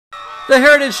The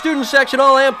Heritage student section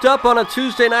all amped up on a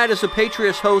Tuesday night as the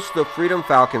Patriots host the Freedom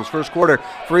Falcons. First quarter,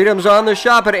 Freedom's on the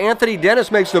shot, but Anthony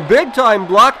Dennis makes the big-time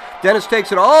block. Dennis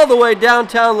takes it all the way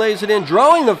downtown, lays it in,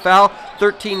 drawing the foul.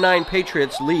 13-9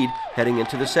 Patriots lead heading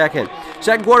into the second.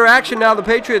 Second quarter action now. The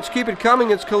Patriots keep it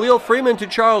coming. It's KALIL Freeman to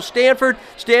Charles Stanford.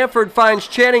 Stanford finds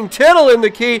Channing Tiddle in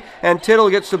the key, and Tiddle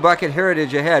gets the bucket.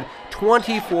 Heritage ahead,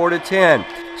 24-10.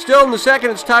 Still in the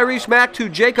second, it's TYRESE MACK to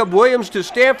Jacob Williams to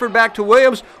Stanford, back to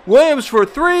Williams. Williams for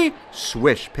three.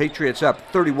 Swish. Patriots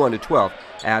up 31-12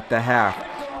 at the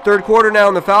half. Third quarter now,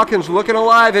 and the Falcons looking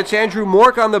alive. It's Andrew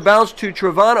MORK on the bounce to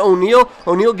TREVON O'Neal.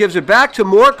 O'Neal gives it back to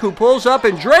MORK, who pulls up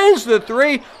and drains the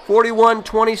three.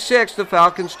 41-26. The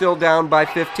Falcons still down by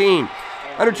 15.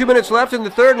 Under 2 minutes left in the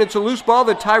third, and it's a loose ball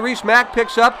that TYRESE MACK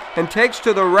picks up and takes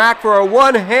to the rack for a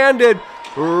one-handed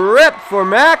rip for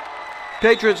MACK.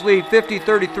 Patriots lead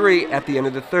 50-33 at the end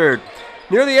of the third.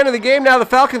 Near the end of the game now, the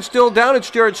Falcons still down.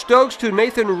 It's Jared Stokes to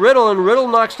Nathan Riddle, and Riddle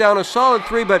knocks down a solid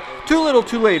three, but too little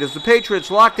too late as the Patriots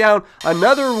lock down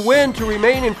another win to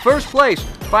remain in first place.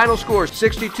 Final score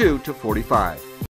 62-45.